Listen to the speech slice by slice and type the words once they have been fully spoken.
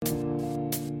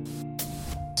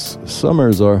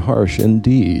Summers are harsh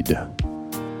indeed,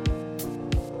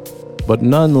 but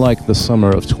none like the summer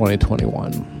of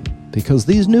 2021, because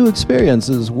these new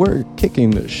experiences were kicking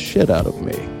the shit out of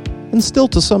me, and still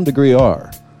to some degree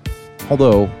are,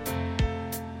 although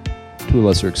to a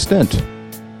lesser extent.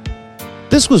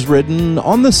 This was written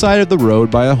on the side of the road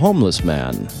by a homeless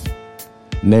man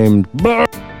named by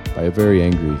a very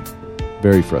angry,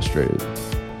 very frustrated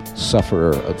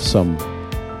sufferer of some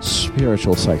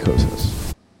spiritual psychosis.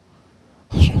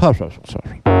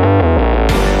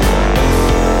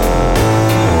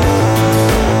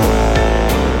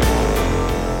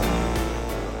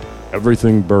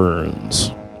 Everything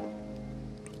burns.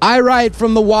 I write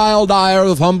from the wild ire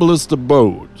of humblest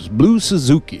abodes, blue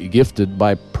Suzuki gifted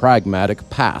by pragmatic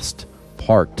past,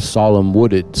 parked solemn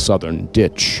wooded southern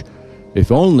ditch.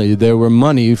 If only there were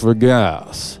money for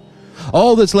gas.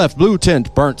 All that's left, blue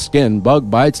tint, burnt skin, bug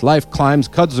bites, life climbs,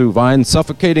 kudzu vines,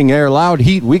 suffocating air, loud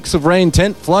heat, weeks of rain,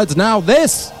 tent floods. Now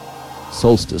this!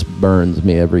 Solstice burns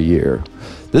me every year.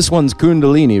 This one's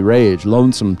kundalini, rage,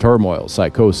 lonesome turmoil,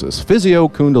 psychosis, physio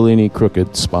kundalini,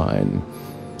 crooked spine.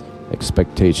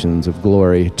 Expectations of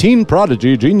glory. Teen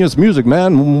prodigy, genius music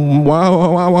man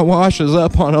washes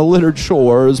up on a littered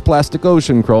shore as plastic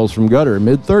ocean crawls from gutter.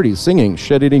 Mid-30s, singing,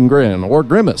 shit-eating grin, or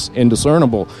grimace,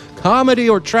 indiscernible. Comedy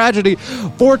or tragedy,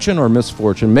 fortune or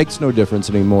misfortune, makes no difference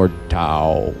anymore.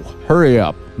 Tao. Hurry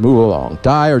up, move along,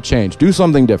 die or change, do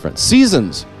something different.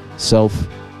 Seasons. Self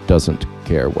doesn't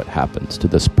care what happens to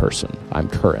this person I'm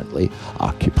currently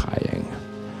occupying.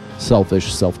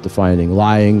 Selfish, self-defining,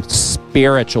 lying,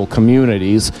 spiritual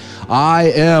communities.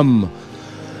 I am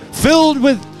filled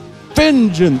with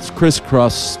vengeance.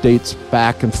 Crisscross states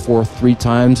back and forth 3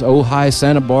 times. Ojai,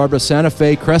 Santa Barbara, Santa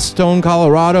Fe, Crestone,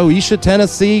 Colorado, Isha,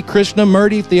 Tennessee,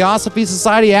 Krishnamurti, Theosophy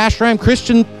Society, Ashram,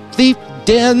 Christian thief,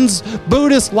 dens,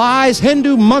 Buddhist lies,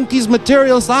 Hindu monkeys,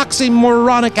 materialist,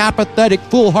 oxymoronic, apathetic,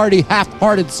 foolhardy,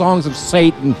 half-hearted songs of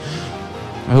Satan.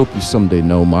 I hope you someday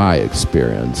know my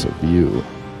experience of you.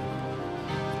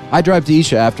 I drive to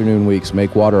Isha afternoon weeks,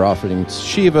 make water offerings,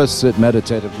 Shiva, sit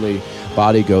meditatively,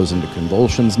 body goes into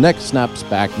convulsions, neck snaps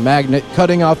back, magnet,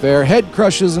 cutting off air, head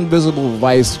crushes invisible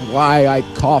vice, why I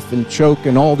cough and choke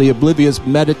and all the oblivious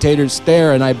meditators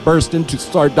stare and I burst into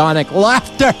sardonic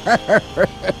laughter.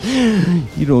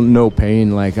 You don't know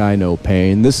pain like I know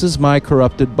pain. This is my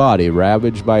corrupted body,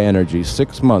 ravaged by energy,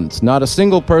 6 months. Not a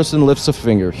single person lifts a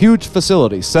finger. Huge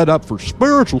facility set up for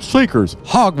spiritual seekers.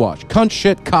 Hogwash, cunt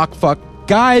shit, cockfuck.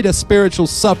 Guide a spiritual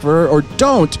sufferer or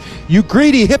don't, you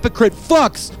greedy hypocrite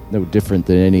fucks. No different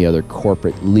than any other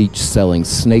corporate leech selling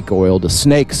snake oil to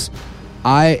snakes.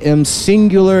 I am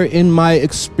singular in my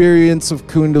experience of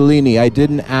Kundalini. I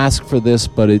didn't ask for this,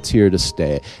 but it's here to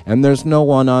stay. And there's no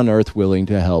one on earth willing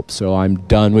to help, so I'm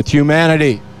done with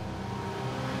humanity.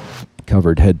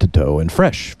 Covered head to toe in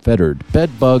fresh, fettered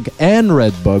bedbug and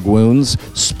redbug wounds,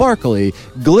 sparkly,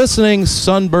 glistening,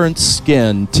 sunburnt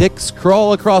skin. Ticks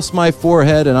crawl across my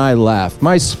forehead and I laugh.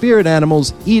 My spirit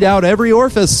animals eat out every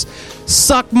orifice,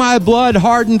 suck my blood,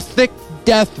 hardened, thick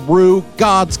death rue,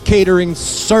 God's catering,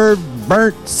 served,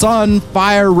 burnt sun,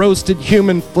 fire, roasted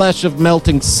human flesh of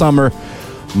melting summer.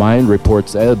 Mind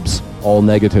reports ebbs, all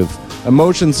negative.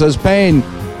 Emotion says pain.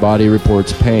 Body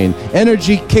reports pain.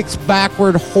 Energy kicks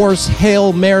backward, horse,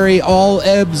 Hail Mary, all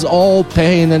ebbs, all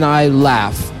pain, and I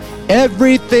laugh.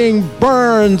 Everything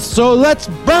burns, so let's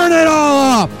burn it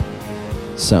all up!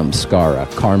 Samskara,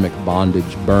 karmic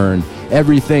bondage, burn.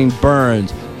 Everything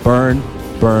burns. Burn,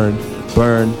 burn,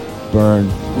 burn, burn.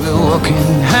 We're walking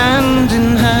hand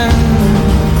in hand.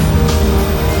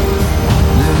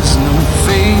 There's no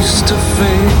face to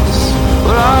face,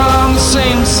 but all on the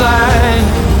same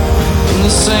side. In the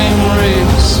same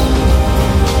race,